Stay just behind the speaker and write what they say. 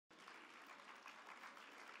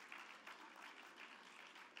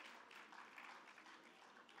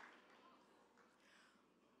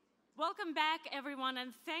Welcome back, everyone,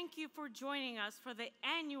 and thank you for joining us for the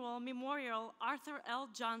annual Memorial Arthur L.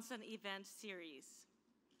 Johnson event series.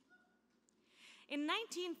 In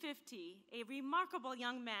 1950, a remarkable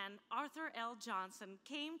young man, Arthur L. Johnson,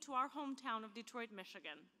 came to our hometown of Detroit,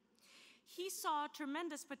 Michigan. He saw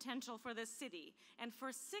tremendous potential for this city, and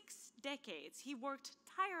for 6 decades, he worked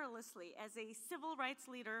tirelessly as a civil rights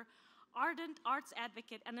leader, ardent arts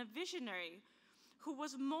advocate, and a visionary who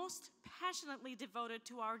was most passionately devoted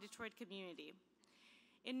to our Detroit community.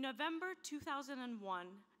 In November 2001,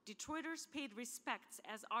 Detroiters paid respects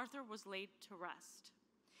as Arthur was laid to rest.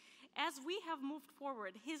 As we have moved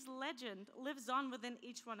forward, his legend lives on within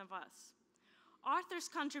each one of us. Arthur's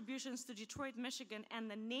contributions to Detroit, Michigan, and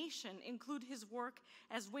the nation include his work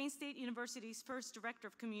as Wayne State University's first Director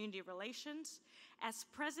of Community Relations, as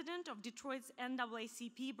President of Detroit's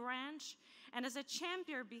NAACP branch, and as a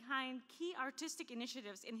champion behind key artistic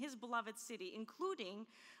initiatives in his beloved city, including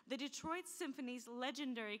the Detroit Symphony's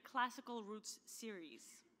legendary Classical Roots series.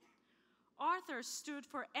 Arthur stood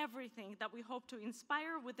for everything that we hope to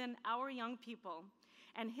inspire within our young people,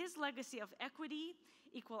 and his legacy of equity,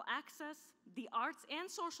 equal access, the arts,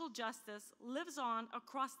 and social justice lives on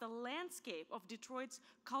across the landscape of Detroit's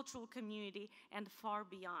cultural community and far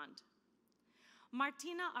beyond.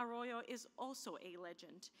 Martina Arroyo is also a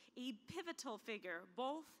legend, a pivotal figure,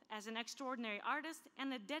 both as an extraordinary artist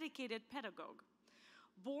and a dedicated pedagogue.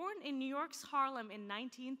 Born in New York's Harlem in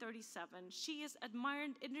 1937, she is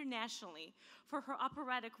admired internationally for her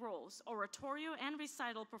operatic roles, oratorio and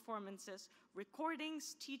recital performances,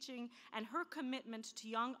 recordings, teaching, and her commitment to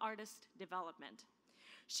young artist development.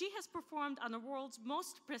 She has performed on the world's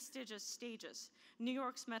most prestigious stages: New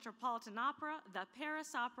York's Metropolitan Opera, the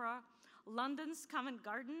Paris Opera, London's Covent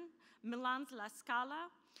Garden, Milan's La Scala,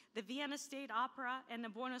 the Vienna State Opera, and the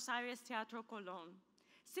Buenos Aires Teatro Colón.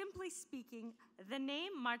 Simply speaking, the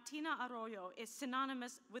name Martina Arroyo is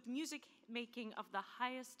synonymous with music making of the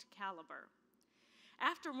highest caliber.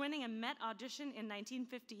 After winning a Met audition in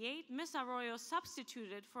 1958, Miss Arroyo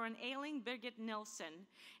substituted for an ailing Birgit Nilsson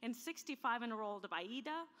in 65 enrolled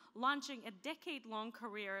Aida, launching a decade-long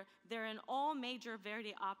career there in all major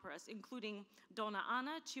Verdi operas, including Donna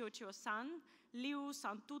Anna, Cio Cio San, Liu,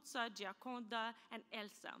 Santuzza, Gioconda, and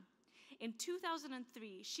Elsa. In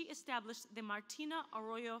 2003, she established the Martina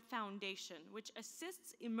Arroyo Foundation, which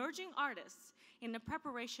assists emerging artists in the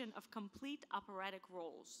preparation of complete operatic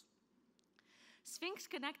roles.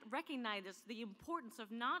 SphinxConnect recognizes the importance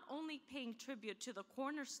of not only paying tribute to the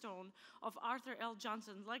cornerstone of Arthur L.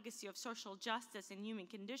 Johnson's legacy of social justice and human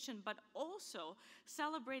condition, but also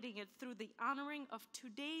celebrating it through the honoring of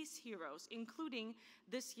today's heroes, including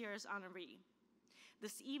this year's honoree.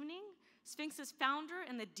 This evening, Sphinx's founder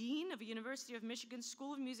and the dean of the University of Michigan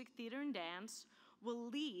School of Music, Theater, and Dance will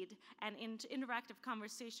lead an interactive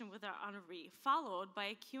conversation with our honoree, followed by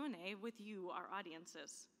a Q&A with you, our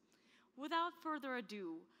audiences. Without further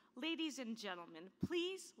ado, ladies and gentlemen,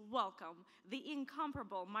 please welcome the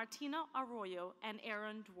incomparable Martina Arroyo and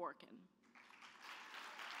Aaron Dworkin.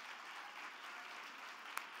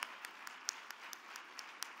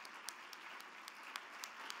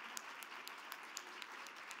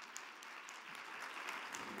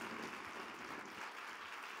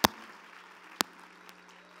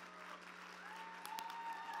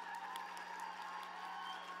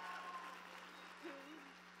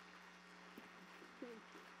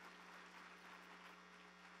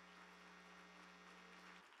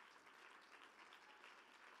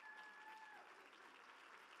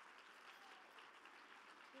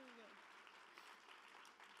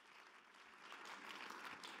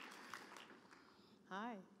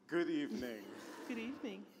 Hi. Good evening. Good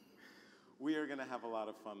evening. We are going to have a lot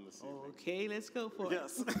of fun this evening. Okay, let's go for it.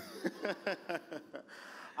 Yes.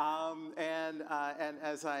 And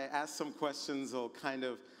as I ask some questions, I'll kind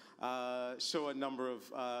of show a number of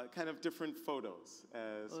kind of different photos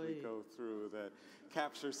as we go through that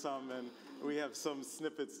capture some, and we have some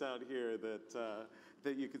snippets out here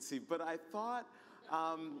that you could see. But I thought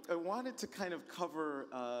I wanted to kind of cover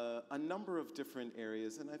a number of different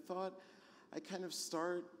areas, and I thought I kind of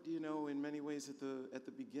start, you know, in many ways at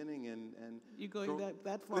the beginning and you going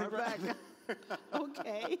that far back?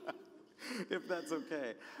 Okay. If that's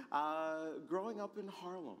okay. Growing up in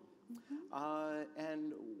Harlem,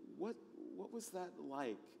 and what was that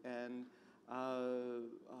like, and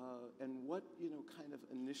what, you know, kind of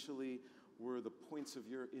initially were the points of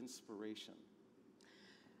your inspiration?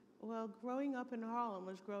 Well, growing up in Harlem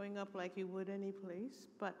was growing up like you would any place,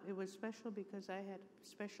 but it was special because I had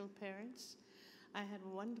special parents. I had a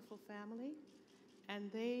wonderful family,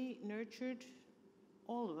 and they nurtured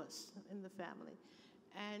all of us in the family.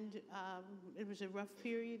 And it was a rough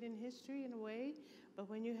period in history in a way, but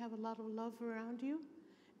when you have a lot of love around you,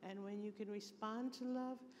 and when you can respond to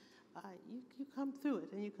love, you come through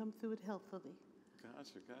it, and you come through it healthily.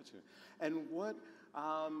 Gotcha, gotcha. And what,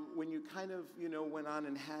 when you kind of, went on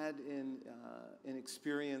and had an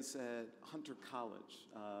experience at Hunter College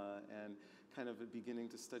and kind of beginning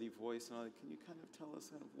to study voice and all that, can you kind of tell us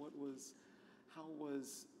kind of how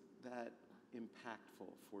was that impactful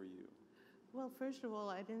for you? Well, first of all,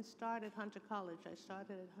 I didn't start at Hunter College. I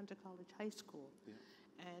started at Hunter College High School. Yeah.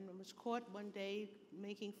 And I was caught one day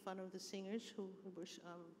making fun of the singers who were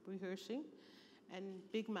rehearsing. And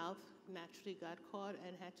Big Mouth naturally got caught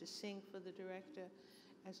and had to sing for the director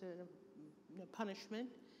as a punishment.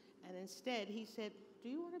 And instead, he said, "Do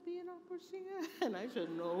you want to be an opera singer?" And I said,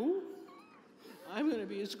 "No, I'm going to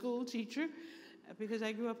be a school teacher," because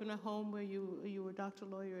I grew up in a home where you were Dr.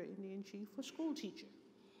 Lawyer, Indian Chief, or school teacher.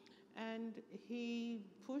 And he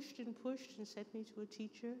pushed and sent me to a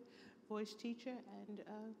teacher, voice teacher, and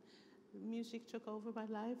music took over my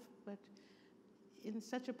life, but in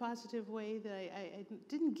such a positive way that I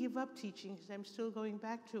didn't give up teaching, because I'm still going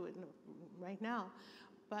back to it right now.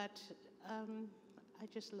 But I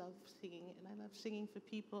just love singing, and I love singing for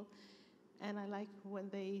people, and I like when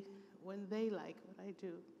they like what I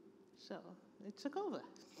do. So it took over.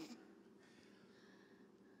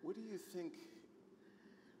 What do you think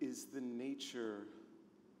is the nature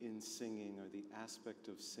in singing, or the aspect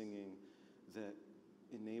of singing that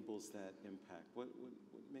enables that impact? What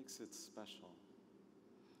makes it special?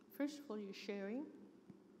 First of all, you're sharing,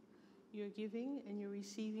 you're giving, and you're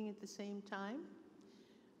receiving at the same time.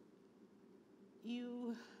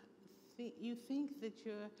 You think that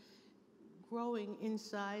you're growing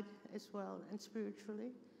inside as well, and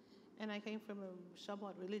spiritually. And I came from a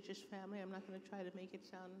somewhat religious family. I'm not going to try to make it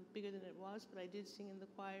sound bigger than it was, but I did sing in the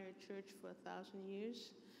choir at church for 1,000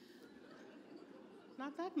 years.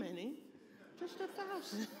 Not that many, just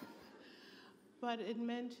 1,000. But it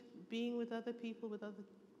meant being with other people, with other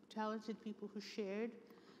talented people who shared.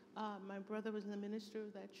 My brother was the minister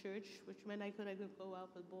of that church, which meant I could go out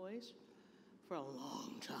with boys for a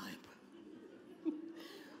long time.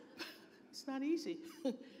 It's not easy.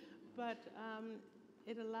 But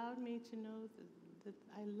it allowed me to know that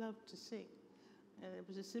I love to sing. And it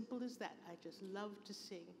was as simple as that. I just love to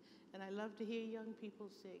sing. And I love to hear young people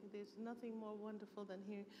sing. There's nothing more wonderful than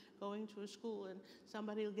going to a school and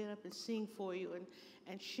somebody will get up and sing for you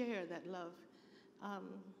and share that love.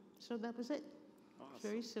 So that was it. Awesome.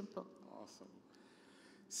 Very simple. Awesome.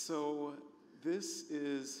 So this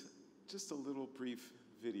is just a little brief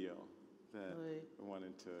video that I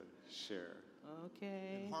wanted to share.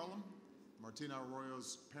 Okay. In Harlem, Martina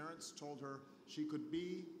Arroyo's parents told her she could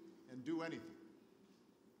be and do anything.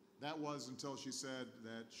 That was until she said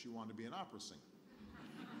that she wanted to be an opera singer.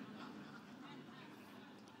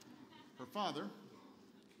 Her father,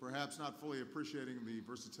 perhaps not fully appreciating the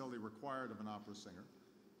versatility required of an opera singer,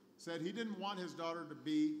 said he didn't want his daughter to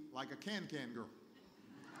be like a can-can girl.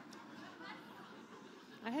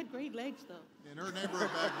 I had great legs, though. In her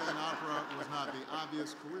neighborhood back then, opera was not the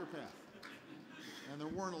obvious career path. And there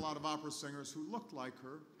weren't a lot of opera singers who looked like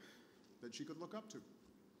her that she could look up to.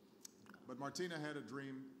 But Martina had a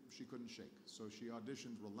dream she couldn't shake, so she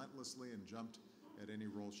auditioned relentlessly and jumped at any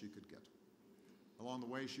role she could get. Along the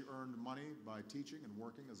way, she earned money by teaching and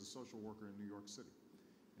working as a social worker in New York City.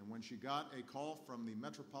 And when she got a call from the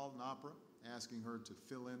Metropolitan Opera asking her to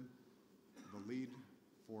fill in the lead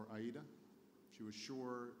for Aida, she was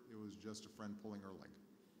sure it was just a friend pulling her leg.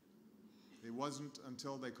 It wasn't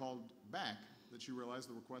until they called back that she realized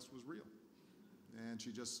the request was real. And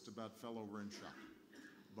she just about fell over in shock.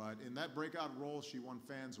 But in that breakout role, she won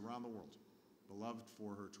fans around the world, beloved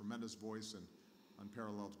for her tremendous voice and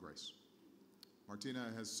unparalleled grace.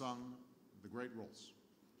 Martina has sung the great roles: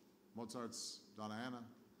 Mozart's Donna Anna,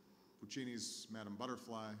 Puccini's Madame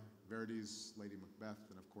Butterfly, Verdi's Lady Macbeth,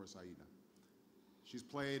 and of course, Aida. She's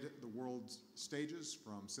played the world's stages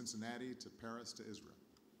from Cincinnati to Paris to Israel.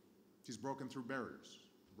 She's broken through barriers,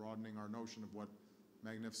 broadening our notion of what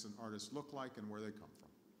magnificent artists look like and where they come from.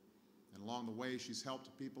 And along the way, she's helped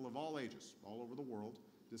people of all ages, all over the world,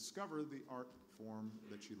 discover the art form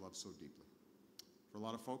that she loves so deeply. For a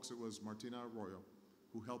lot of folks, it was Martina Arroyo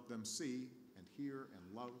who helped them see and hear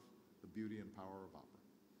and love the beauty and power of opera.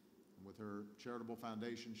 And with her charitable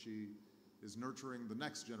foundation, she is nurturing the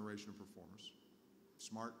next generation of performers,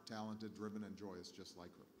 smart, talented, driven, and joyous, just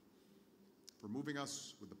like her. For moving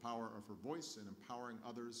us with the power of her voice and empowering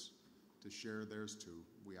others to share theirs too,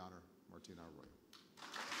 we honor Martina Arroyo.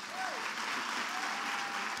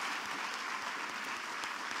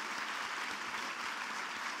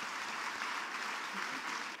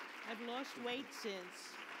 I've lost weight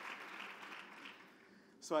since.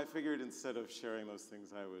 So I figured instead of sharing those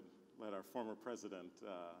things, I would let our former president,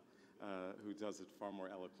 who does it far more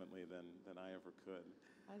eloquently than I ever could.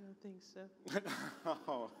 I don't think so.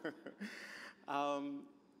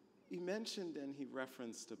 He mentioned and he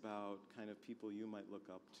referenced about kind of people you might look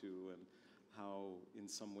up to and how in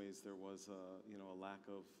some ways there was a lack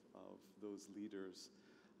of those leaders,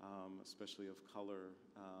 especially of color,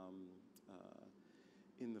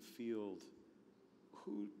 in the field.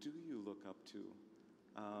 Who do you look up to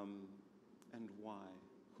and why?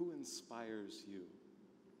 Who inspires you?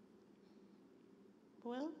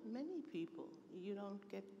 Well, many people. You don't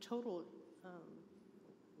get total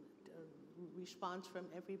response from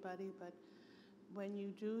everybody, but when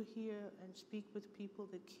you do hear and speak with people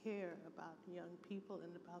that care about young people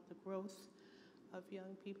and about the growth of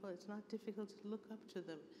young people, it's not difficult to look up to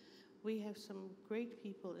them. We have some great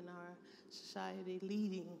people in our society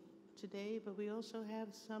leading today, but we also have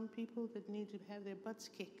some people that need to have their butts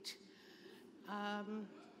kicked.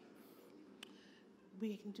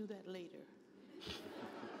 We can do that later.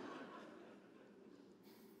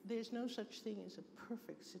 There's no such thing as a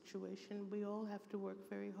perfect situation. We all have to work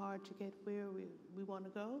very hard to get where we want to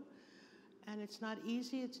go. And it's not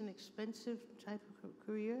easy. It's an expensive type of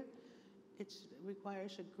career. It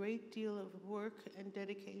requires a great deal of work and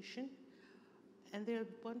dedication. And there are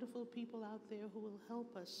wonderful people out there who will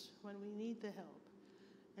help us when we need the help.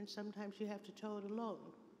 And sometimes you have to tow it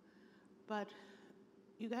alone. But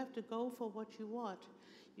you have to go for what you want.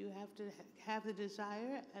 You have to have the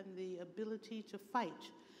desire and the ability to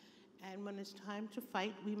fight. And when it's time to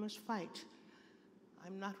fight, we must fight.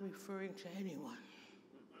 I'm not referring to anyone.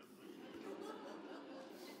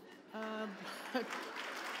 But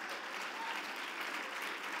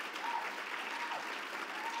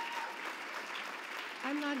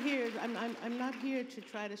I'm not here to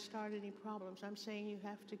try to start any problems. I'm saying you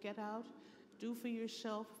have to get out, do for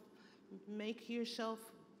yourself, make yourself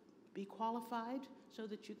be qualified so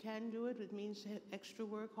that you can do it. It means extra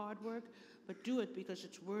work, hard work, but do it because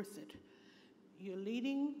it's worth it. You're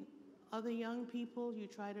leading other young people. You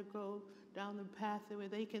try to go down the path where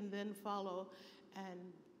they can then follow and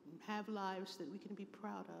have lives that we can be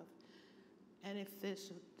proud of. And if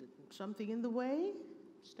there's something in the way,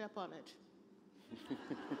 step on it.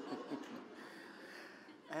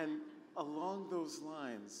 And along those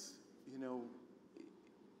lines,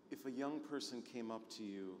 if a young person came up to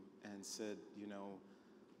you and said,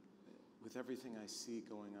 with everything I see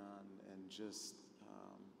going on and just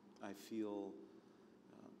I feel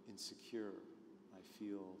insecure, I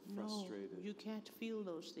feel frustrated. No, you can't feel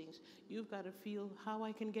those things. You've got to feel how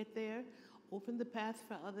I can get there, open the path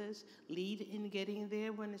for others, lead in getting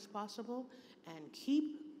there when it's possible, and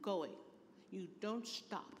keep going. You don't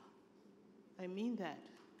stop. I mean that.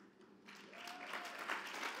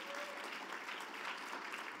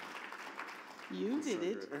 You did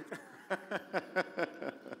it.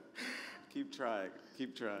 Keep trying.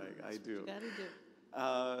 I do. You gotta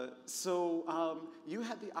do. So you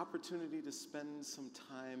had the opportunity to spend some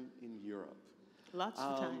time in Europe. Lots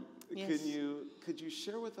of time. Yes. Could you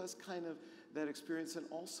share with us kind of that experience, and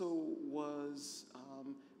also was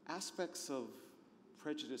aspects of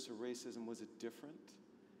prejudice or racism, was it different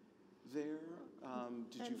there?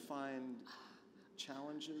 Did you find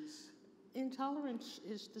challenges? Intolerance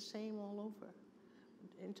is the same all over.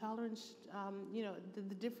 Intolerance,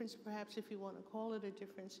 the difference, perhaps if you want to call it a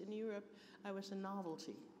difference, in Europe, I was a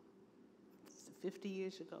novelty 50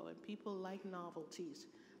 years ago, and people like novelties.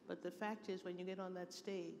 But the fact is, when you get on that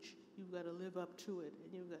stage, you've got to live up to it,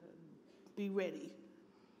 and you've got to be ready.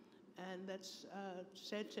 And that's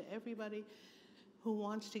said to everybody who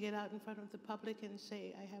wants to get out in front of the public and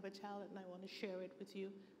say, I have a talent and I want to share it with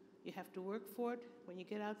you. You have to work for it. When you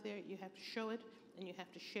get out there, you have to show it, and you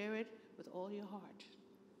have to share it with all your heart.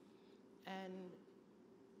 And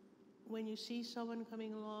when you see someone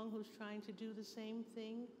coming along who's trying to do the same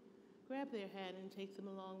thing, grab their hand and take them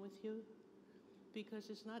along with you, because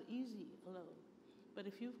it's not easy alone. But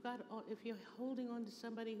if you're holding on to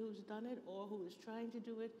somebody who's done it or who is trying to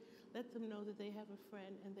do it, let them know that they have a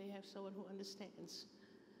friend and they have someone who understands.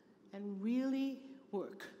 And really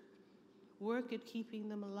work. Work at keeping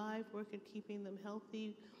them alive, work at keeping them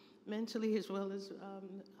healthy, mentally as well as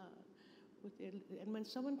and when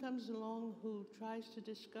someone comes along who tries to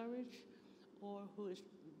discourage or who is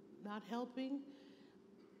not helping,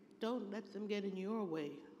 don't let them get in your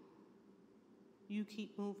way. You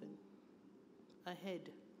keep moving ahead,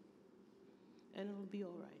 and it'll be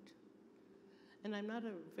all right. And I'm not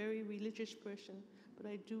a very religious person, but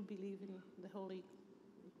I do believe in the Holy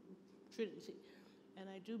Trinity. And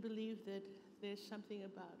I do believe that there's something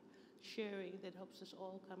about sharing that helps us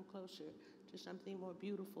all come closer to something more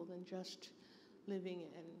beautiful than just living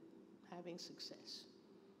and having success.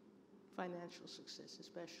 Financial success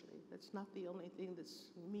especially. That's not the only thing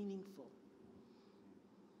that's meaningful.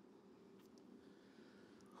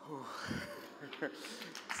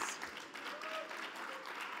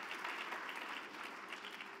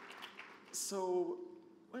 So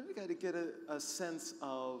I wanted to get a sense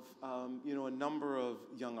of, a number of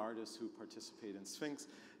young artists who participate in Sphinx.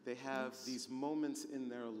 They have these moments in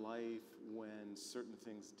their life when certain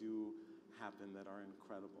things do happen that are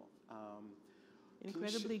incredible.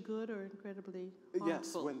 Incredibly good or incredibly harmful?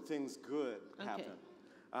 Yes, when things good happen.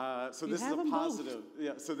 So You this is have a them both. positive.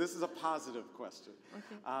 Yeah. So this is a positive question.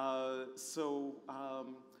 Okay.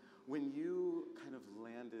 When you kind of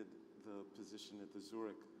landed the position at the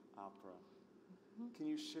Zurich Opera, can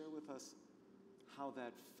you share with us how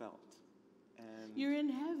that felt? And you're in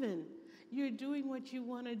heaven. You're doing what you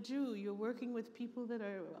want to do. You're working with people that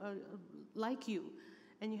are like you,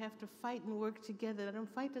 and you have to fight and work together. And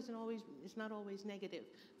fight is not always negative.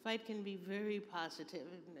 Fight can be very positive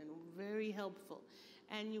and very helpful.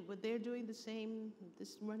 And but they're doing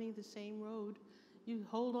running the same road. You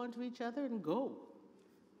hold on to each other and go.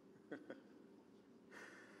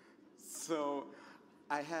 So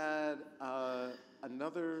I had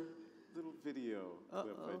another little video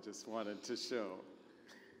clip I just wanted to show.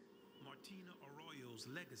 Martina Arroyo's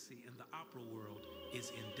legacy in the opera world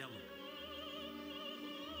is indelible.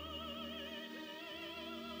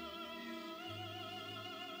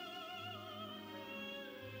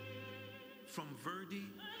 From Verdi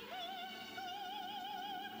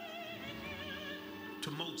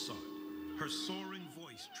to Mozart, her soaring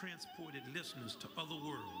voice transported listeners to other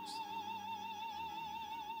worlds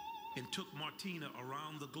and took Martina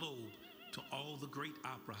around the globe to all the great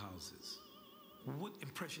opera houses. What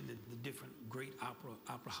impression did the different great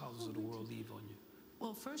opera houses of the world leave on you?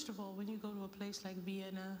 Well, first of all, when you go to a place like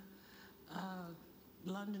Vienna,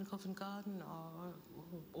 London, Covent Garden,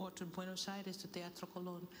 or to Buenos Aires, to Teatro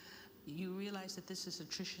Colón, you realize that this is a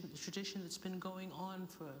tradition that's been going on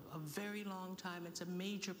for a very long time. It's a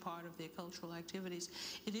major part of their cultural activities.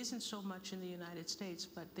 It isn't so much in the United States,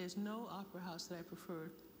 but there's no opera house that I prefer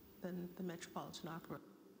than the Metropolitan Opera.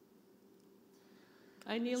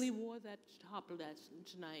 I nearly wore that top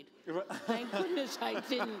tonight. Thank goodness I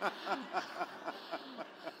didn't.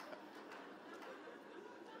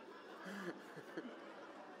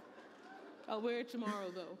 I'll wear it tomorrow,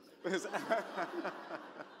 though.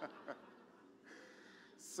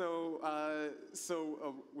 So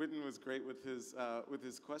Whitten was great with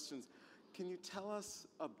his questions. Can you tell us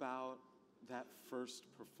about that first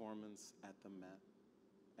performance at the Met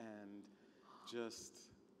and just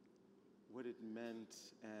what it meant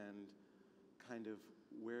and kind of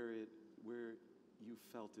where you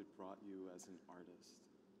felt it brought you as an artist?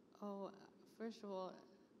 Oh, first of all,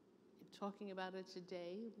 talking about it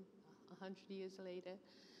today, 100 years later,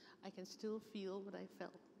 I can still feel what I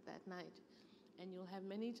felt that night. And you'll have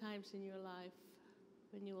many times in your life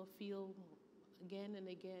when you will feel again and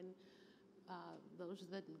again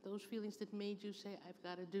those feelings that made you say, I've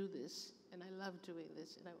got to do this, and I love doing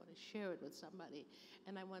this, and I want to share it with somebody,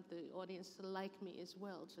 and I want the audience to like me as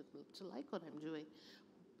well, to like what I'm doing.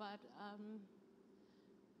 But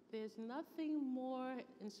there's nothing more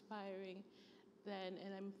inspiring than,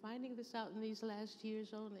 and I'm finding this out in these last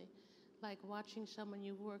years only, like watching someone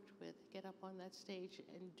you've worked with get up on that stage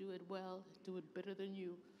and do it well, do it better than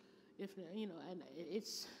you, and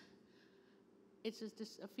it's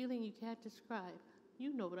just a feeling you can't describe.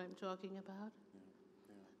 You know what I'm talking about.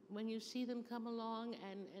 Yeah. When you see them come along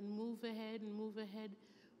and move ahead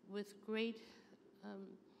with great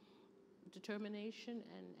determination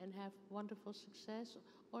and have wonderful success,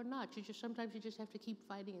 or not. Sometimes you just have to keep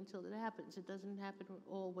fighting until it happens. It doesn't happen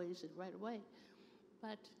always right away.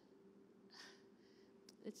 But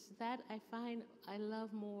it's that I find I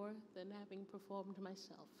love more than having performed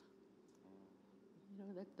myself.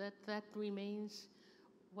 That remains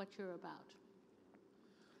what you're about.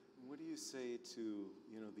 What do you say to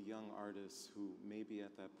the young artists who may be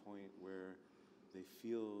at that point where they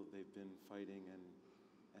feel they've been fighting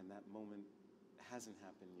and that moment hasn't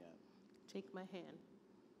happened yet? Take my hand.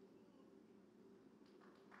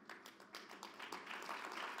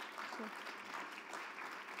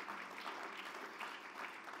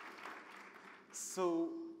 So,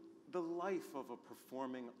 the life of a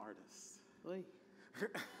performing artist. Oy.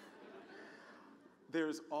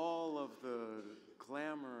 There's all of the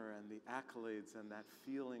glamour and the accolades and that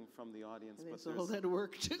feeling from the audience. And but there's all that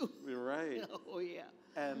work, too. You're right. Oh, yeah.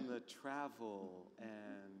 And the travel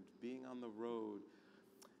and being on the road.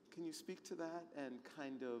 can you speak to that and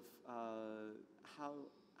kind of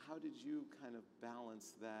how did you kind of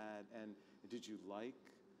balance that, and did you like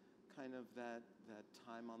kind of that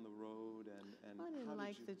time on the road, and I didn't how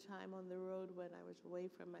like did you... the time on the road when I was away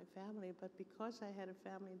from my family, but because I had a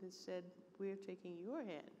family that said, we're taking your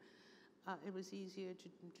hand, it was easier to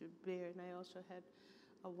bear. And I also had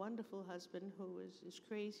a wonderful husband who is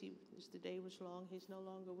crazy as the day was long. He's no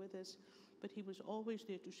longer with us, but he was always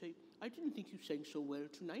there to say, I didn't think you sang so well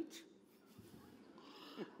tonight.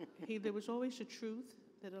 There was always a truth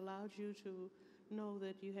that allowed you to know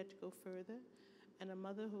that you had to go further, and a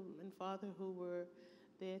mother and father who were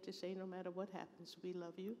there to say, no matter what happens, we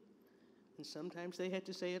love you. And sometimes they had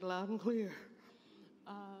to say it loud and clear.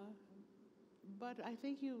 But I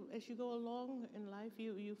think as you go along in life,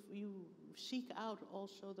 you seek out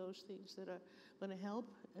also those things that are going to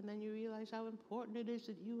help, and then you realize how important it is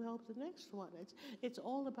that you help the next one. It's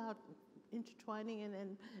all about intertwining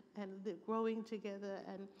and the growing together,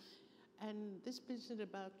 and this isn't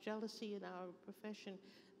about jealousy in our profession.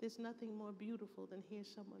 There's nothing more beautiful than hear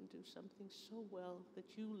someone do something so well that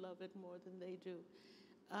you love it more than they do.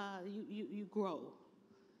 You grow.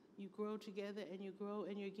 You grow together, and you grow,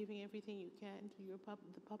 and you're giving everything you can to your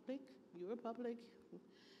public.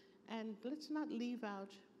 And let's not leave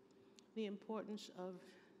out the importance of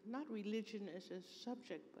not religion as a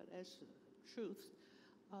subject, but as truth,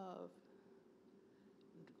 of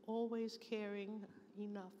always caring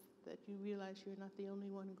enough that you realize you're not the only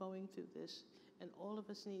one going through this, and all of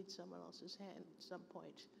us need someone else's hand at some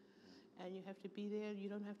point. And you have to be there. You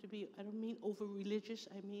don't have to be, I don't mean over-religious,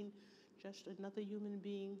 I mean just another human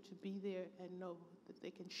being to be there and know that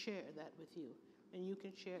they can share that with you, and you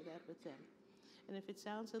can share that with them. And if it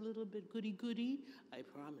sounds a little bit goody-goody, I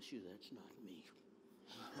promise you that's not me.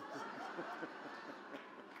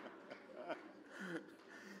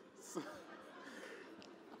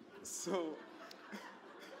 So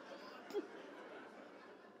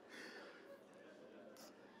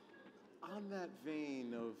on that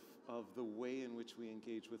vein of the way in which we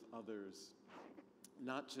engage with others,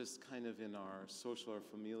 not just kind of in our social or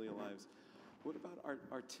familial lives, what about our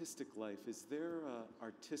artistic life? Is there an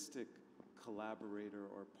artistic collaborator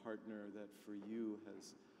or partner that for you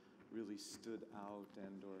has really stood out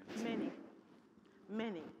and or has...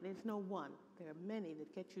 Many. There's no one. There are many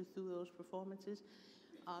that get you through those performances,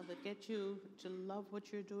 that get you to love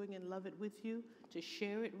what you're doing and love it with you, to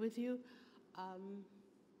share it with you.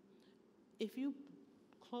 If you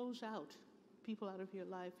close out people out of your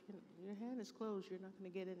life, your hand is closed, you're not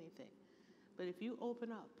going to get anything. But if you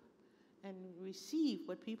open up and receive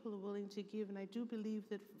what people are willing to give, and I do believe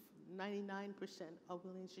that 99% are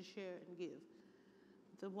willing to share and give.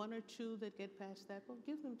 The one or two that get past that, well,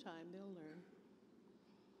 give them time, they'll learn.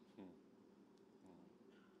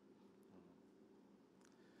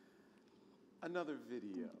 Another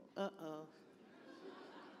video. Uh-oh.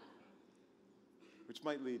 Which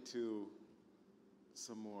might lead to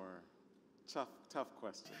some more tough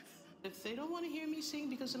questions. If they don't want to hear me sing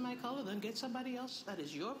because of my color, then get somebody else. That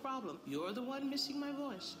is your problem. You're the one missing my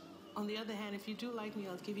voice. On the other hand, if you do like me,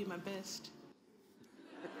 I'll give you my best.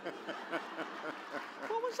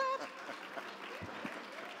 What was that?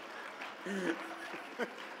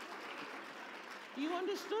 You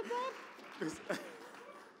understood that?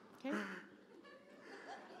 Okay.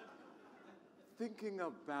 Thinking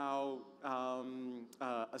about,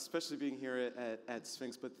 especially being here at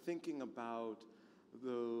Sphinx, but thinking about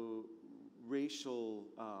the racial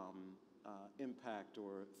impact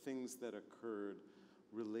or things that occurred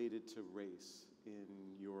related to race in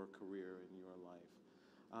your career, in your life.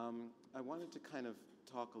 I wanted to kind of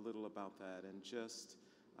talk a little about that, and just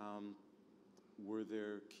were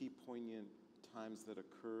there key poignant times that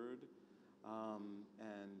occurred?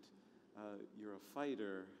 And you're a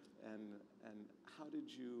fighter, and how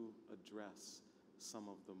did you address some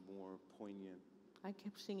of the more poignant? I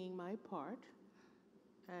kept singing my part,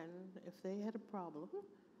 and if they had a problem,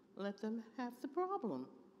 let them have the problem.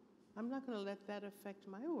 I'm not going to let that affect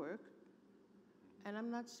my work, and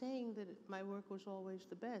I'm not saying that my work was always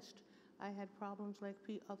the best. I had problems like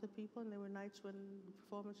other people, and there were nights when the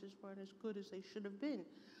performances weren't as good as they should have been.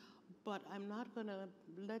 But I'm not going to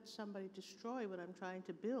let somebody destroy what I'm trying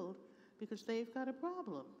to build because they've got a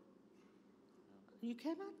problem. You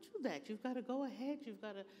cannot do that. You've got to go ahead. You've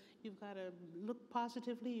got to look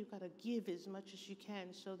positively. You've got to give as much as you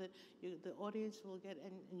can so that the audience will get,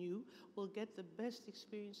 and you will get the best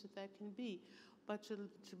experience that can be. But to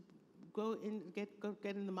go in, get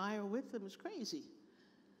in the mire with them is crazy.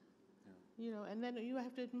 Yeah. You know, and then you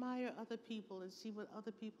have to admire other people and see what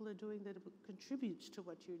other people are doing that contributes to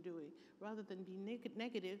what you're doing. Rather than be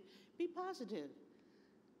negative, be positive.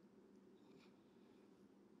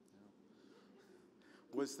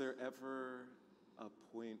 Was there ever a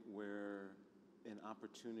point where an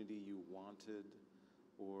opportunity you wanted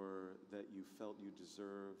or that you felt you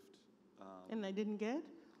deserved? And I didn't get?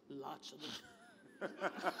 Lots of them.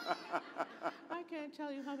 I can't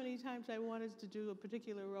tell you how many times I wanted to do a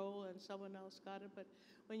particular role and someone else got it, but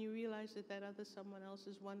when you realize that that other someone else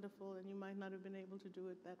is wonderful and you might not have been able to do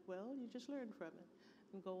it that well, you just learn from it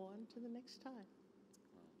and go on to the next time.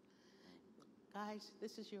 Guys,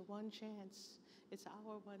 this is your one chance. It's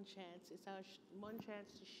our one chance. It's our one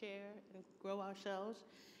chance to share and grow ourselves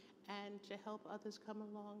and to help others come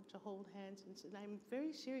along, to hold hands. And I'm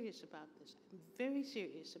very serious about this. I'm very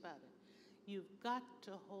serious about it. You've got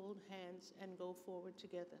to hold hands and go forward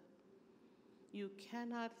together. You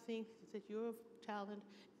cannot think that your talent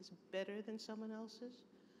is better than someone else's.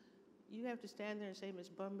 You have to stand there and say, Miss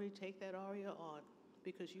Bunbury, take that aria on,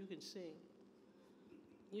 because you can sing.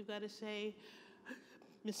 You've got to say,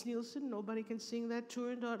 Miss Nielsen, nobody can sing that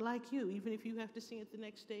Turandot like you, even if you have to sing it the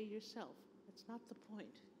next day yourself. That's not the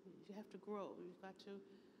point. You have to grow. You've got to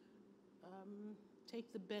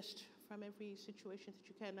take the best from every situation that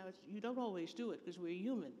you can. Now, you don't always do it because we're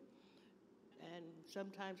human. And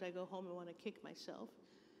sometimes I go home and want to kick myself.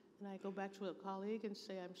 And I go back to a colleague and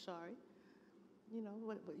say, I'm sorry. You know,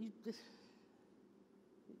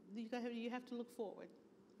 you have to look forward.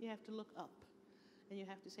 You have to look up. And you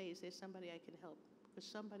have to say, is there somebody I can help? Because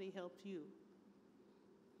somebody helped you.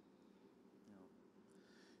 Yeah.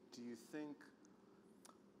 Do you think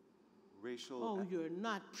racial... Oh, you're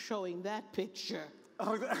not showing that picture.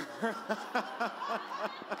 Oh,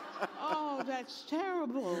 oh, that's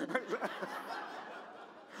terrible.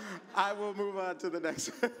 I will move on to the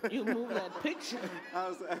next. You move that picture.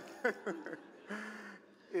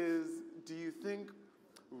 Do you think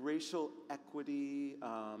racial equity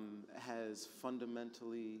has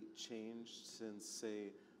fundamentally changed since,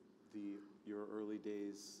 say, your early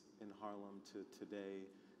days in Harlem to today?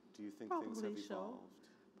 Do you think things have evolved?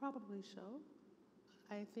 Probably so.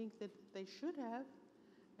 I think that they should have.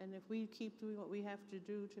 And if we keep doing what we have to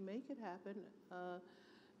do to make it happen,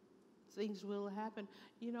 things will happen.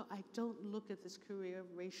 You know, I don't look at this career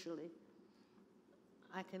racially.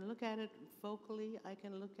 I can look at it vocally. I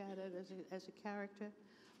can look at it as a character.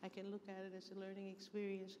 I can look at it as a learning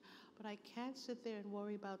experience. But I can't sit there and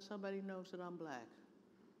worry about somebody knows that I'm black.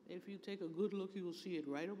 If you take a good look, you will see it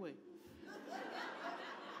right away.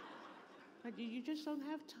 You just don't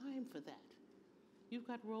have time for that. You've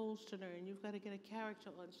got roles to learn. You've got to get a character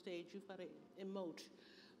on stage. You've got to emote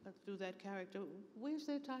through that character. Where's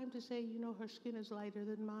there time to say, you know, her skin is lighter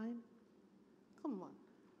than mine? Come on.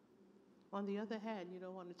 On the other hand, you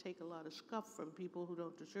don't want to take a lot of scuff from people who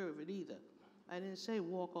don't deserve it either. I didn't say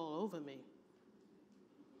walk all over me.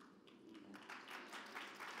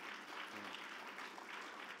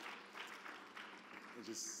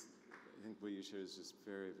 I think what you shared is just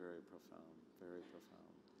very, very profound, very profound.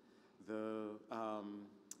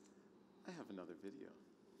 I have another video.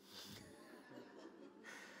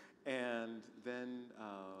 And then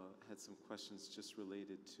had some questions just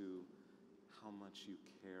related to how much you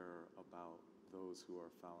care about those who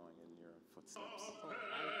are following in your footsteps. Oh,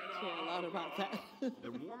 I care a lot about that.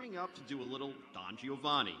 They're warming up to do a little Don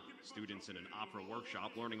Giovanni. Students in an opera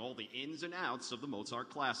workshop learning all the ins and outs of the Mozart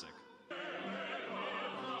classic.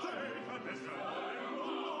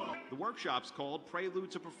 The workshop's called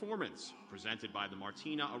Prelude to Performance, presented by the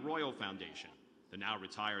Martina Arroyo Foundation. The now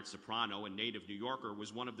retired soprano and native New Yorker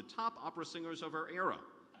was one of the top opera singers of her era.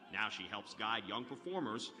 Now she helps guide young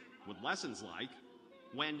performers with lessons like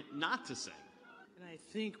when not to sing. And I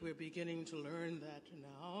think we're beginning to learn that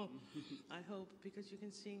now. I hope, because you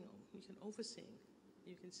can sing, you can oversing.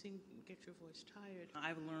 You can sing, get your voice tired.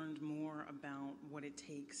 I've learned more about what it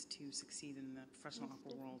takes to succeed in the professional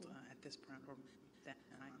opera world at this point than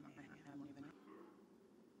I have even.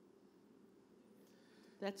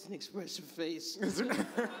 That's an expressive face. And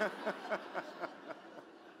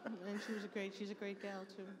she's a great gal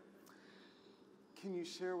too. Can you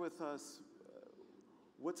share with us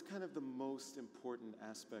what's kind of the most important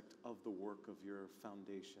aspect of the work of your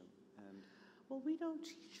foundation? And well, we don't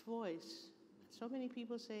teach voice. So many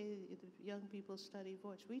people say young people study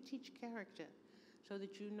voice. We teach character so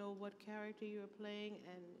that you know what character you're playing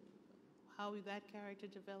and how that character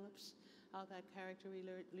develops, how that character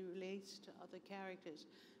relates to other characters.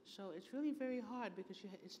 So it's really very hard because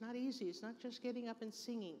it's not easy. It's not just getting up and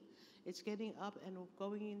singing. It's getting up and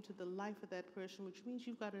going into the life of that person, which means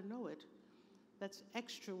you've got to know it. That's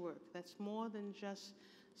extra work. That's more than just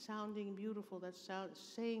sounding beautiful. That's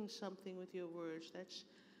saying something with your words.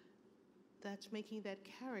 That's making that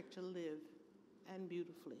character live and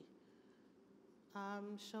beautifully.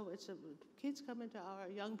 So kids come into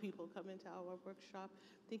young people come into our workshop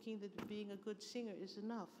thinking that being a good singer is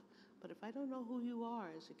enough. But if I don't know who you are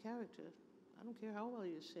as a character, I don't care how well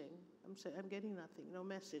you sing. I'm getting nothing, no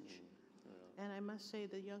message. Yeah. And I must say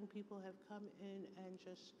the young people have come in and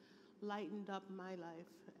just lightened up my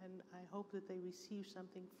life, and I hope that they receive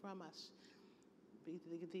something from us.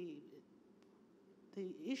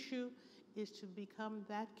 The issue is to become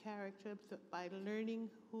that character by learning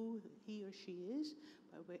who he or she is,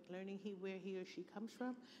 by learning where he or she comes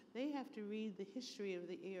from. They have to read the history of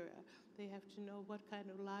the era. They have to know what kind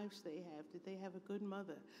of lives they have. Did they have a good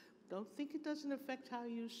mother? Don't think it doesn't affect how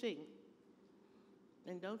you sing.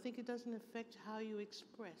 And don't think it doesn't affect how you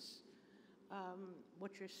express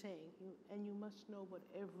what you're saying. And you must know what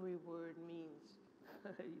every word means.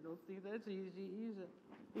 You don't think that's easy either.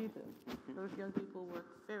 Those young people work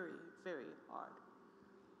very, very hard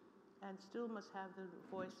and still must have the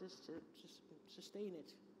voices to sustain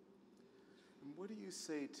it. And what do you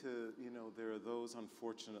say to, there are those,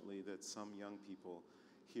 unfortunately, that some young people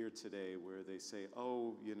hear today where they say,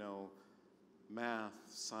 oh, math,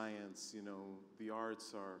 science, the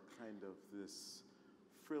arts are kind of this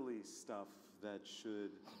frilly stuff that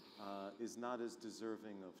is not as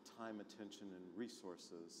deserving of time, attention, and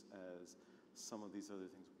resources as some of these other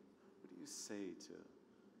things. What do you say to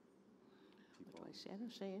people? What do I say? I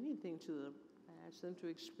don't say anything to them. I ask them to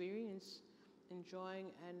experience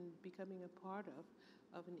enjoying and becoming a part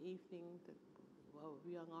of an evening of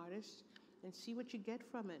young artists and see what you get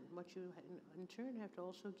from it, what you in turn have to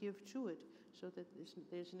also give to it so that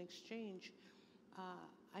there's an exchange.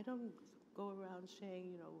 I don't go around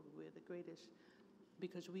saying, we're the greatest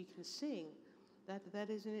because we can sing. That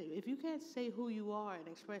isn't it. If you can't say who you are and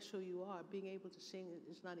express who you are, being able to sing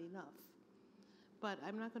is not enough. But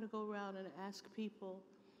I'm not going to go around and ask people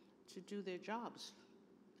to do their jobs.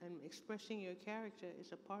 And expressing your character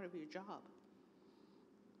is a part of your job.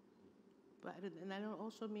 And I don't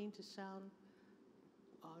also mean to sound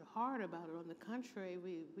hard about it. On the contrary,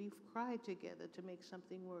 we've cried together to make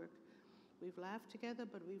something work. We've laughed together,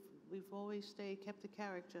 but we've always kept the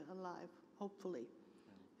character alive, hopefully.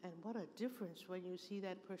 And what a difference when you see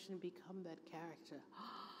that person become that character.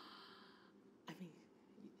 I mean,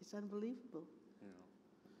 it's unbelievable. Yeah.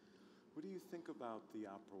 What do you think about the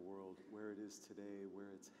opera world, where it is today, where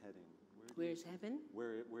it's heading? Where's heaven?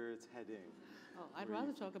 Where it's heading. Oh, I'd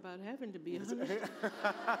rather talk about heaven, to be honest.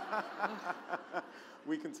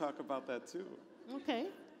 We can talk about that too. Okay.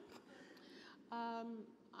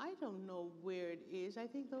 I don't know where it is. I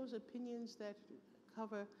think those opinions that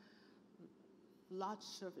cover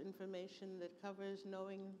lots of information, that covers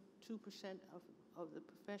knowing 2% of the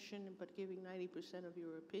profession but giving 90% of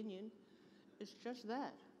your opinion, is just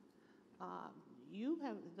that.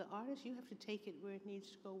 The artist, you have to take it where it needs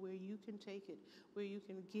to go, where you can take it, where you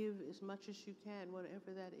can give as much as you can,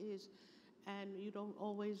 whatever that is. And you don't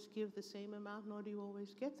always give the same amount, nor do you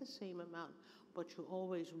always get the same amount, but you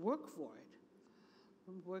always work for it.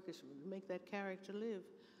 Work is to make that character live.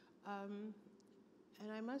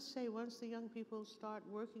 And I must say, once the young people start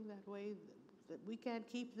working that way, that we can't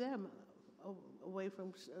keep them away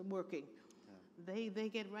from working. Yeah. They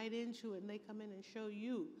get right into it, and they come in and show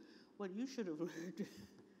you what you should have learned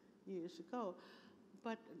years ago.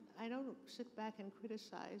 But I don't sit back and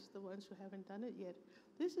criticize the ones who haven't done it yet.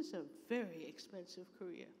 This is a very expensive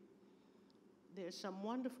career. There's some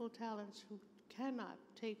wonderful talents who cannot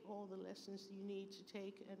take all the lessons you need to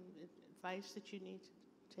take and advice that you need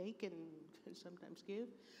to take and sometimes give.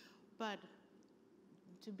 But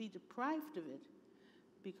to be deprived of it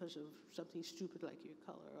because of something stupid like your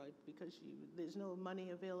color, or because there's no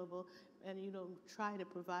money available and you don't try to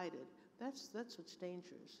provide it, that's what's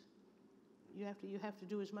dangerous. You have to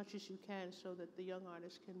do as much as you can so that the young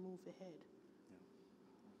artists can move ahead. Yeah,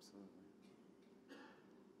 absolutely.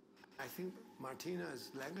 I think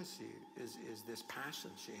Martina's legacy is this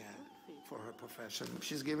passion she had for her profession.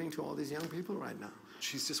 She's giving to all these young people right now.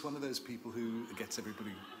 She's just one of those people who gets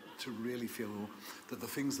everybody to really feel that the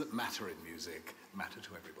things that matter in music matter to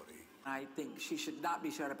everybody. I think she should not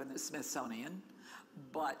be shut up in the Smithsonian,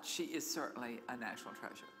 but she is certainly a national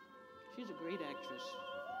treasure. She's a great actress.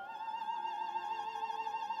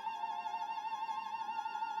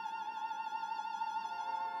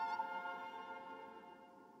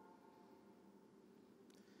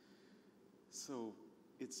 So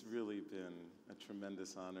it's really been a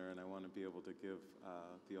tremendous honor, and I want to be able to give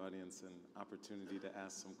the audience an opportunity to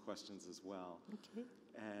ask some questions as well. Okay.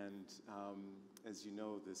 And as you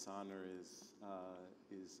know, this honor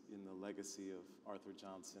is in the legacy of Arthur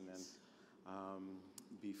Johnson. And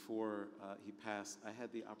before he passed, I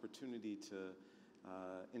had the opportunity to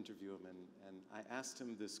interview him, and I asked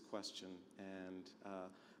him this question, and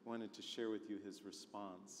wanted to share with you his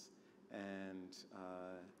response, and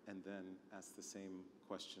then ask the same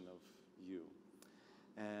question of you.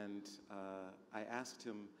 And I asked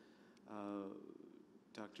him,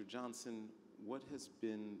 Dr. Johnson, what has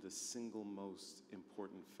been the single most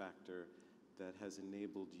important factor that has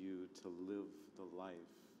enabled you to live the life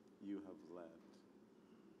you have led?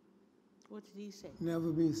 What did he say?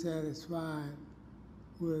 Never be satisfied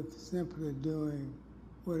with simply doing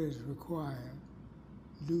what is required.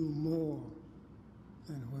 Do more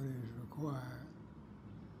than what is required.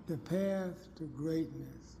 The path to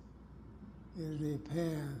greatness is a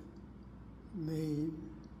path made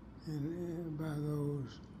by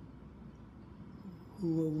those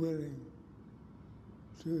who are willing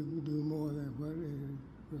to do more than what is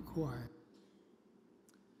required.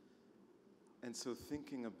 And so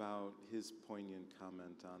thinking about his poignant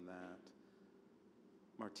comment on that,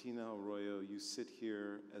 Martina Arroyo, you sit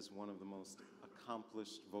here as one of the most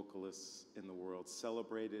accomplished vocalists in the world,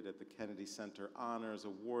 celebrated at the Kennedy Center, honors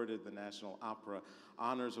awarded the National Opera,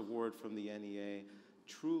 honors award from the NEA,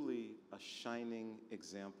 truly a shining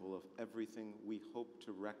example of everything we hope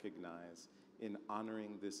to recognize in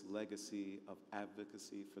honoring this legacy of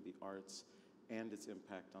advocacy for the arts and its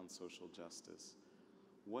impact on social justice.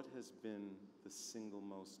 What has been the single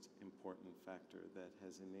most important factor that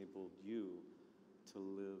has enabled you to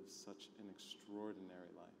live such an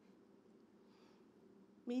extraordinary life?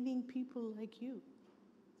 Meeting people like you,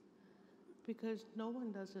 because no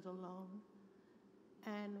one does it alone.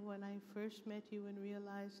 And when I first met you and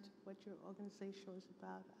realized what your organization was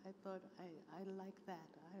about, I thought, I like that.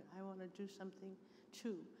 I want to do something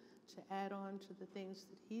too, to add on to the things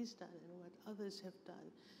that he's done and what others have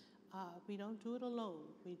done. We don't do it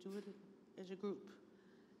alone. We do it as a group.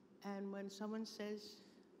 And when someone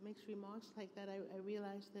makes remarks like that, I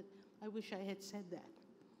realize that I wish I had said that.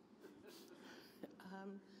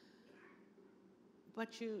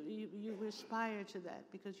 But you aspire to that,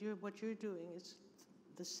 because what you're doing is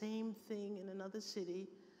the same thing in another city,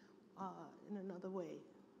 in another way.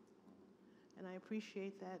 And I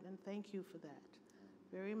appreciate that, and thank you for that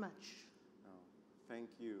very much. Thank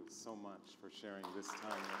you so much for sharing this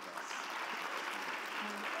time with us.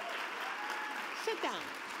 Sit down.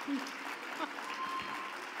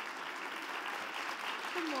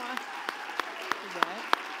 Some more. Do that.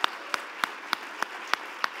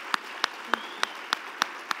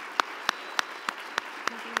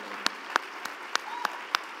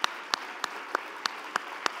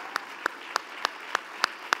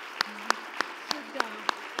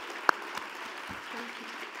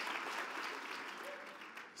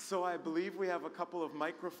 So I believe we have a couple of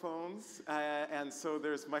microphones, and so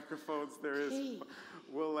there's microphones.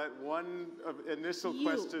 We'll let one initial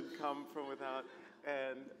question come from without.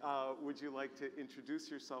 And would you like to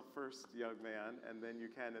introduce yourself first, young man, and then you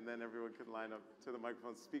can, and then everyone can line up to the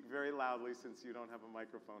microphone. Speak very loudly since you don't have a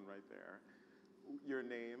microphone right there. Your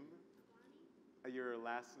name? Your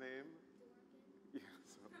last name?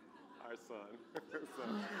 Yes, our son.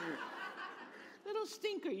 Little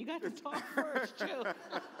stinker, you got to talk first, too.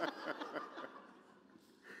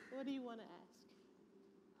 What do you want to ask?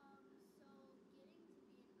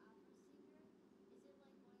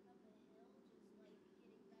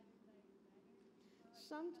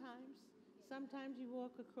 Sometimes you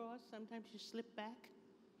walk across, sometimes you slip back,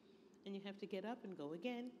 and you have to get up and go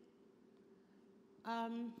again.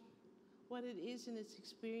 What it is in its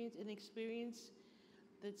experience, an experience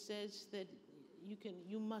that says that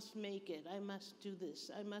you must make it. I must do this.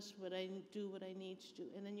 I must do what I need to do.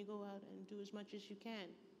 And then you go out and do as much as you can.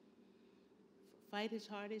 Fight as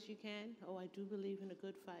hard as you can. Oh, I do believe in a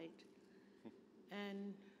good fight.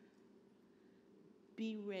 And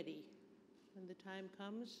be ready. When the time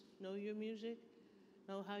comes, know your music,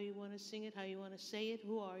 know how you want to sing it, how you want to say it,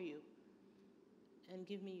 who are you? And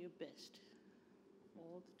give me your best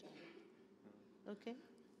all the time. Okay?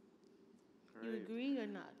 Great. You agree or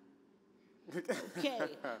not? Okay,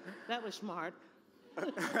 that was smart.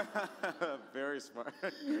 Very smart.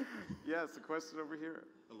 Yes, a question over here.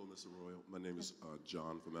 Hello, Ms. Arroyo. My name is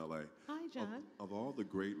John from LA. Hi, John. Of all the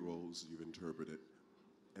great roles you've interpreted,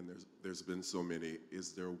 and there's been so many,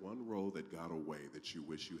 is there one role that got away that you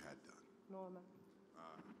wish you had done? Norma.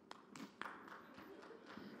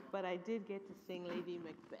 But I did get to sing Lady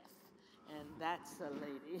Macbeth, and that's a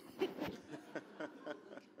lady.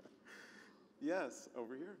 Yes,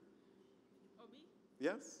 over here. Oh, me?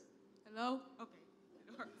 Yes. Hello? Okay,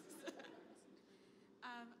 it works.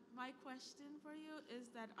 My question for you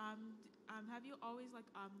is that have you always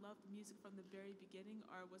loved music from the very beginning,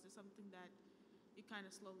 or was it something that you kind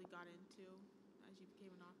of slowly got into as you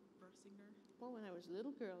became an opera singer? Well, when I was a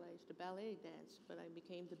little girl, I used to ballet dance, but I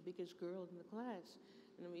became the biggest girl in the class.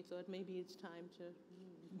 And we thought maybe it's time to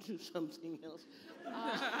do something else.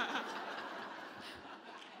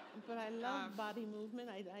 But I love body movement.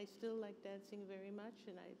 I still like dancing very much,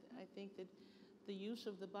 and I think that the use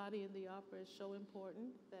of the body in the opera is so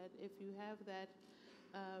important that if you have that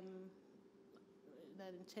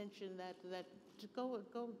that intention, that to go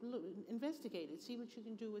look, investigate it, see what you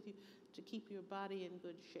can do with you to keep your body in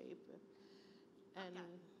good shape. And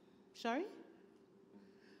sorry.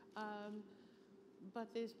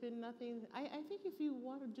 But there's been nothing. I think if you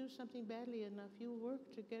want to do something badly enough, you'll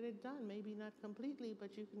work to get it done. Maybe not completely,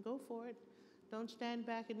 but you can go for it. Don't stand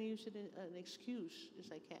back and use it as an excuse,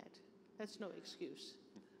 as I can't. That's no excuse.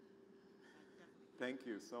 Thank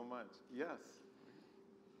you so much. Yes.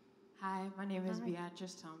 Hi, my name is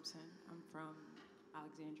Beatrice Thompson. I'm from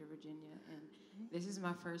Alexandria, Virginia, and this is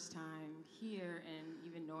my first time here and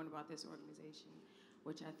even knowing about this organization,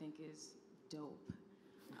 which I think is dope.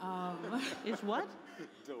 Is what?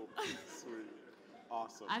 Dope. Sweet.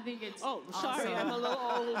 Awesome. I think it's sorry, awesome. I'm a little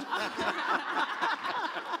old.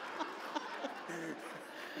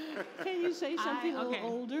 Can you say something a little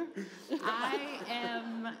older? I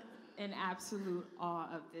am in absolute awe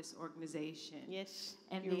of this organization. Yes,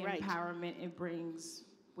 and you're the right. empowerment it brings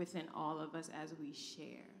within all of us as we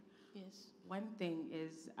share. Yes. One thing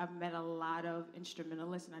is I've met a lot of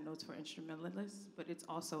instrumentalists, and I know it's for instrumentalists, but it's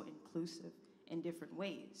also inclusive in different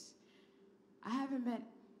ways. I haven't met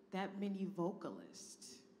that many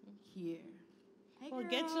vocalists here. Hey, well, girl.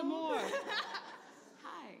 get some more.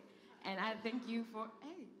 Hi. And I thank you for,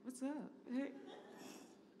 hey, what's up? Hey.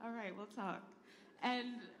 All right, we'll talk.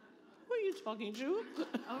 And who are you talking to?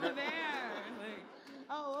 Over there. Like,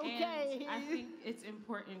 oh, okay. And I think it's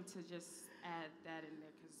important to just add that in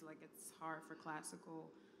there because, like, it's hard for classical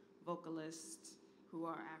vocalists who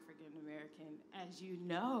are African American, as you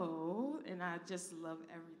know, and I just love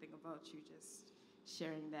everything about you, just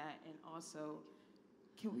sharing that. And also,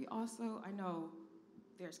 can we also, I know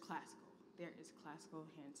there is classical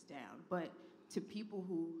hands down, but to people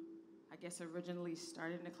who, I guess, originally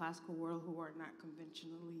started in the classical world who are not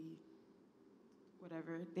conventionally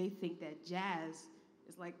whatever, they think that jazz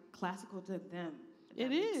is like classical to them.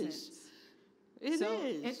 It is. It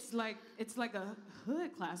is. It's like a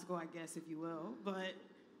hood classical, I guess, if you will, but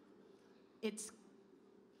it's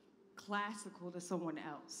classical to someone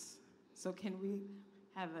else. So can we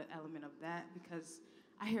have an element of that? Because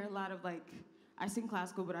I hear a lot of I sing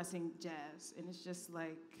classical, but I sing jazz, and it's just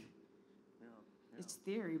it's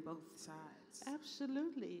theory, both sides.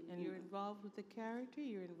 Absolutely. And you're involved with the character,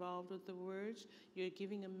 you're involved with the words, you're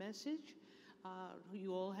giving a message.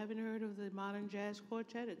 You all haven't heard of the modern jazz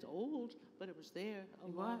quartet. It's old, but it was there a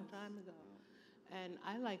long time ago. And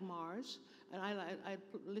I like Mars, and I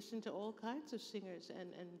listen to all kinds of singers,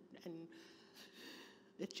 and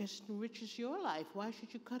it just enriches your life. Why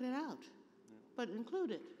should you cut it out? But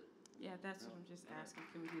include it. Yeah, that's what I'm just asking.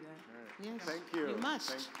 Can we do that? Right. Yes. Thank you. You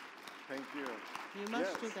must. Thank you. You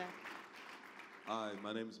must do that. Hi,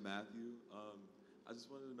 my name is Matthew. I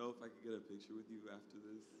just wanted to know if I could get a picture with you after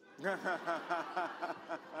this.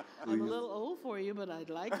 I'm a little old for you, but I'd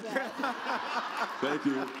like that. Thank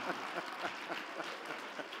you.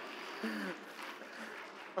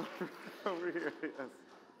 Over here, yes.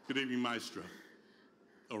 Good evening, Maestro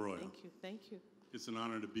Arroyo. Thank you, thank you. It's an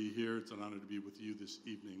honor to be here. It's an honor to be with you this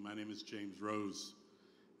evening. My name is James Rose,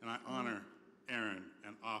 and I honor Aaron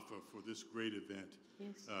and Afa for this great event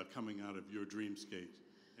coming out of your dreamscape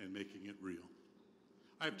and making it real.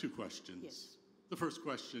 I have two questions. Yes. The first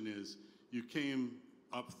question is, you came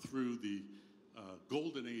up through the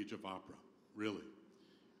golden age of opera, really.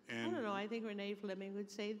 And I don't know, I think Renee Fleming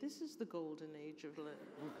would say this is the golden age of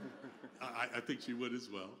I think she would as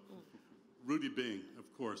well. Rudy Bing,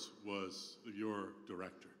 of course, was your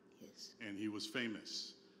director. Yes. And he was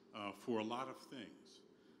famous for a lot of things.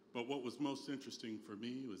 But what was most interesting for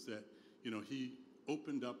me was that, he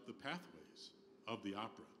opened up the pathways of the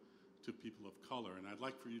opera to people of color. And I'd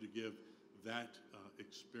like for you to give that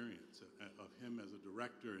experience of him as a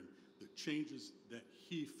director and the changes that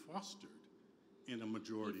he fostered in a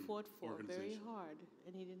majority He fought for organization. very hard,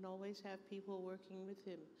 and he didn't always have people working with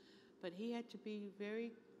him. But he had to be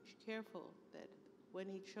very careful that when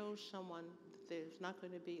he chose someone, there's not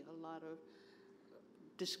going to be a lot of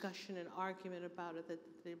discussion and argument about it, that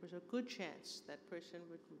there was a good chance that person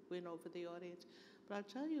would win over the audience. But I'll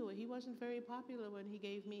tell you, he wasn't very popular when he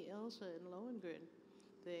gave me Elsa and Lohengrin.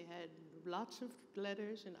 They had lots of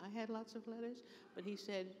letters, and I had lots of letters, but he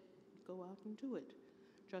said, go out and do it.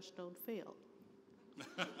 Just don't fail.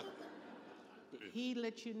 he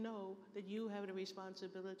lets you know that you have a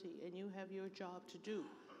responsibility and you have your job to do.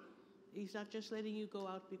 He's not just letting you go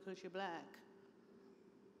out because you're black.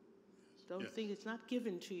 Don't think it's not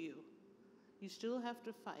given to you. You still have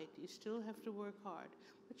to fight. You still have to work hard.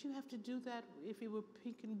 But you have to do that if you were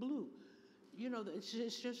pink and blue. You know, it's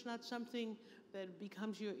just not something that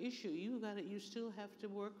becomes your issue. You still have to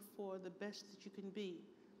work for the best that you can be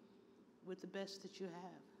with the best that you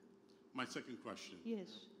have. My second question.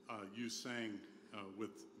 Yes. You sang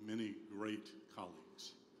with many great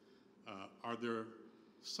colleagues. Are there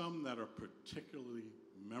some that are particularly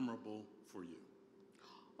memorable for you?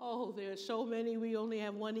 Oh, there are so many. We only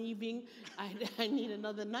have one evening. I need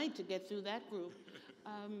another night to get through that group.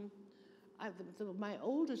 My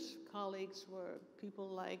oldest colleagues were people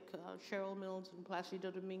like Cheryl Mills and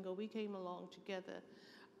Placido Domingo. We came along together.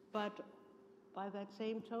 But by that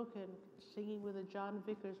same token, singing with a John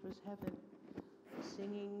Vickers was heaven.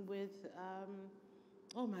 Singing with,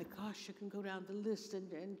 oh my gosh, you can go down the list and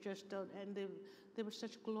just don't. And they were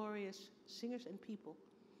such glorious singers and people.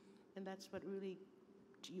 And that's what really,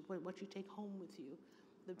 what you take home with you,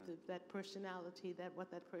 that personality, what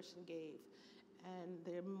that person gave. And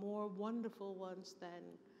they're more wonderful ones than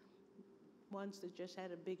ones that just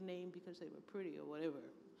had a big name because they were pretty or whatever.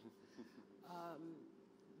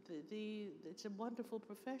 It's a wonderful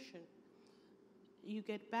profession. You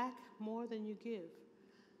get back more than you give.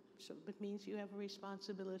 So it means you have a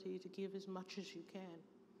responsibility to give as much as you can.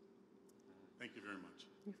 Thank you very much.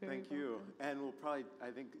 Thank you. And we'll probably,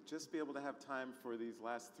 I think, just be able to have time for these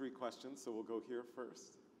last 3 questions. So we'll go here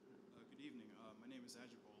first. Good evening. My name is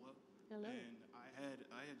Ajibola. Hello. And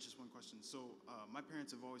I had just one question. So my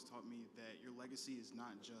parents have always taught me that your legacy is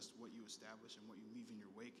not just what you establish and what you leave in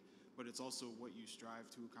your wake, but it's also what you strive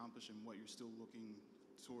to accomplish and what you're still looking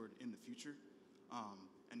toward in the future.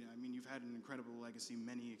 And I mean, you've had an incredible legacy,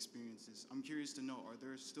 many experiences. I'm curious to know, are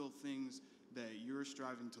there still things that you're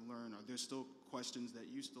striving to learn? Are there still questions that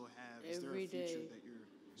you still have? Is there a future that you're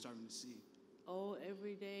starting to see? Oh,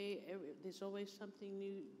 every day, there's always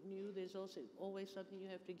something new. There's also always something you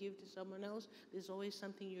have to give to someone else. There's always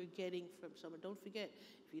something you're getting from someone. Don't forget,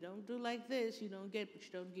 if you don't do like this, you don't get what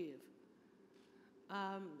you don't give.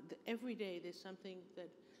 Every day there's something that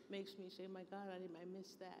makes me say, my God, I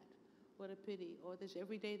missed that. What a pity. Or there's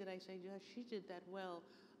every day that I say, gosh, she did that well.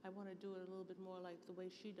 I want to do it a little bit more like the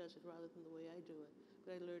way she does it rather than the way I do it.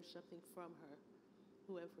 But I learned something from her,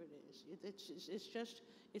 whoever it is.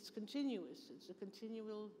 It's continuous. It's a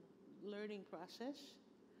continual learning process,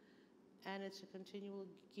 and it's a continual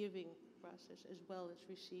giving process as well as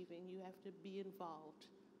receiving. You have to be involved.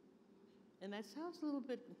 And that sounds a little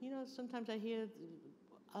bit, sometimes I hear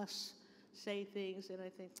us say things and I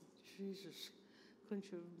think, Jesus, couldn't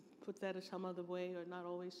you put that some other way or not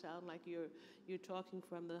always sound like you're talking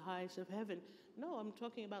from the heights of heaven? No, I'm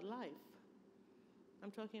talking about life.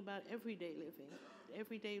 I'm talking about everyday living,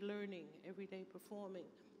 everyday learning, everyday performing,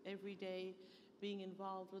 everyday being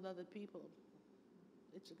involved with other people.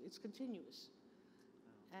 It's continuous.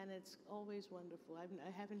 And it's always wonderful.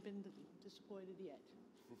 I haven't been disappointed yet.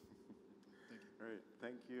 Great,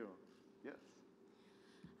 thank you. Yes.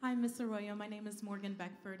 Hi, Ms. Arroyo. My name is Morgan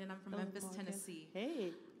Beckford, and I'm from Memphis, Morgan. Tennessee.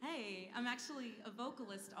 Hey. Hey, I'm actually a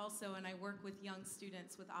vocalist also, and I work with young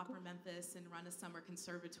students with Opera Memphis and run a summer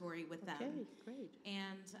conservatory with them. Okay, great.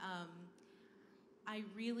 And I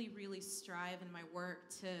really, really strive in my work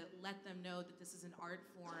to let them know that this is an art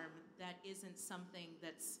form that isn't something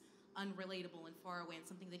that's unrelatable and far away and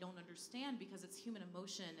something they don't understand because it's human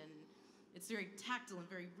emotion and it's very tactile and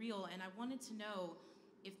very real. And I wanted to know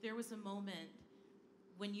if there was a moment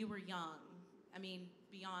when you were young, I mean,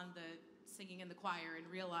 beyond the singing in the choir and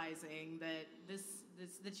realizing that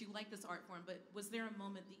that you like this art form, but was there a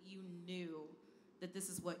moment that you knew that this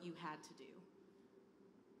is what you had to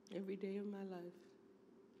do? Every day of my life.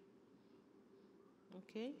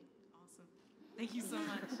 Okay? Awesome. Thank you so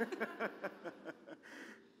much.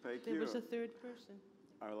 Thank you. There was a third person.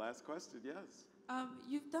 Our last question, yes.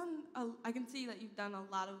 You've done, I can see that you've done a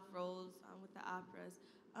lot of roles with the operas.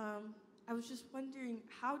 I was just wondering,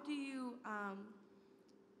 how do you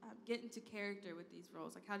get into character with these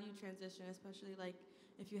roles? Like, how do you transition, especially like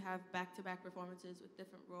if you have back-to-back performances with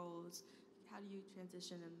different roles? How do you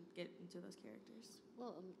transition and get into those characters?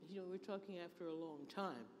 Well, we're talking after a long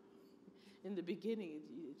time. In the beginning,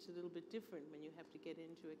 it's a little bit different when you have to get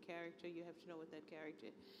into a character. You have to know what that character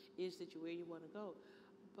is, where you want to go.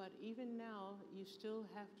 But even now, you still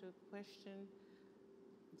have to question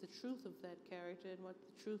the truth of that character and what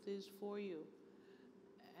the truth is for you.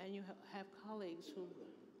 And you have colleagues who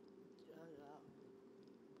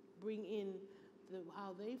bring in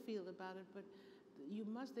how they feel about it, but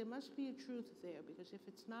there must be a truth there, because if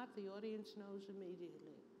it's not, the audience knows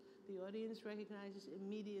immediately. The audience recognizes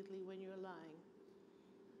immediately when you're lying.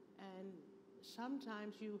 And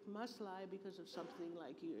sometimes you must lie because of something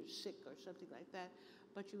like you're sick or something like that,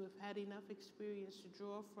 but you have had enough experience to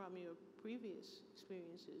draw from your previous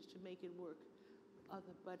experiences to make it work.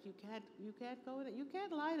 But you can't go in it. You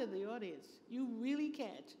can't lie to the audience. You really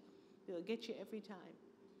can't. They'll get you every time.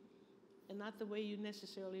 And not the way you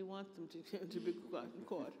necessarily want them to be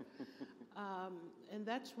caught. And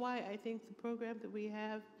that's why I think the program that we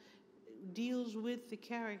have deals with the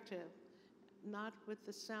character, not with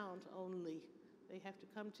the sound only. They have to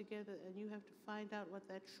come together, and you have to find out what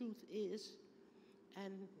that truth is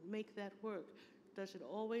and make that work. Does it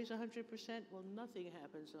always 100%? Well, nothing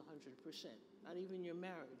happens 100%, not even your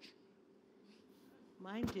marriage.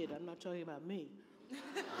 Mine did. I'm not talking about me.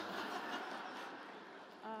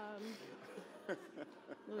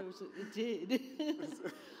 Well, it did.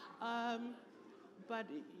 But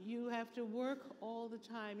you have to work all the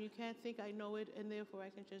time. You can't think I know it and therefore I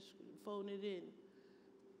can just phone it in,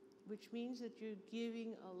 which means that you're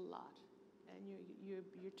giving a lot and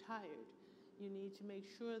you're tired. You need to make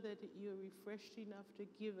sure that you're refreshed enough to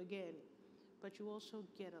give again, but you also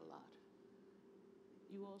get a lot.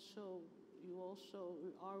 You also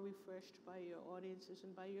are refreshed by your audiences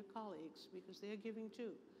and by your colleagues because they're giving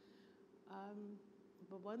too.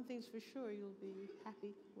 But one thing's for sure, you'll be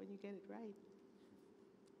happy when you get it right.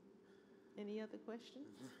 Any other questions?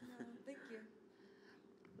 No, thank you.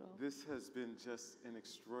 Well, this has been just an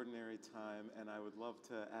extraordinary time, and I would love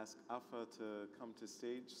to ask Afa to come to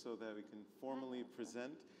stage so that we can formally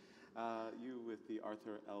present you with the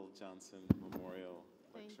Arthur L. Johnson Memorial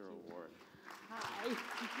Lecture Award. Hi.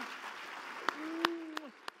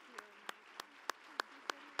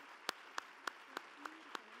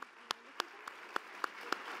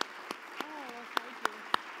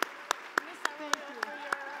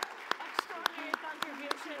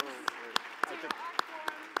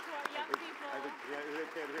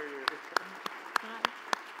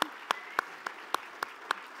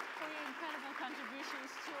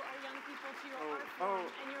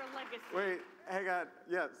 Wait, hang on.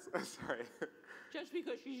 Yes, sorry. Just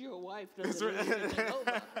because she's your wife doesn't mean anything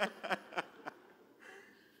over.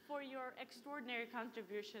 For your extraordinary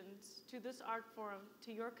contributions to this art forum,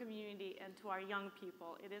 to your community, and to our young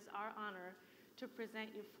people, it is our honor to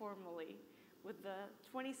present you formally with the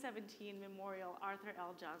 2017 Memorial Arthur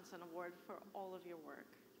L. Johnson Award for all of your work.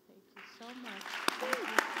 Thank you so much. Thank you.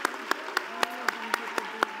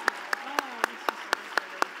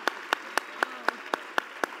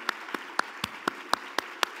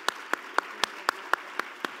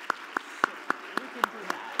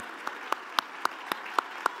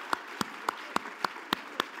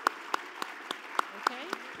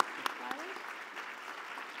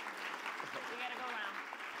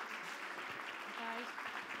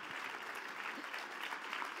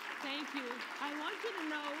 Thank you. I want you to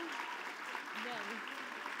know that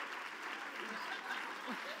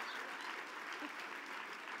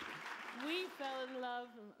we fell in love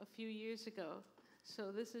a few years ago.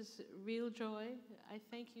 So this is real joy. I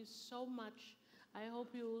thank you so much. I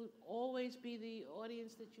hope you'll always be the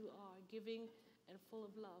audience that you are, giving and full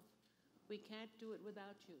of love. We can't do it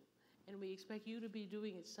without you. And we expect you to be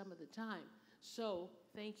doing it some of the time. So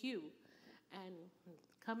thank you. And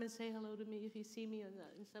come and say hello to me if you see me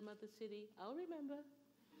in some other city. I'll remember.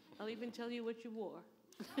 I'll even tell you what you wore.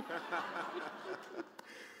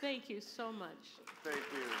 Thank you so much. Thank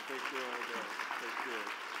you. Thank you, Olga. Thank you.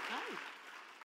 Hi.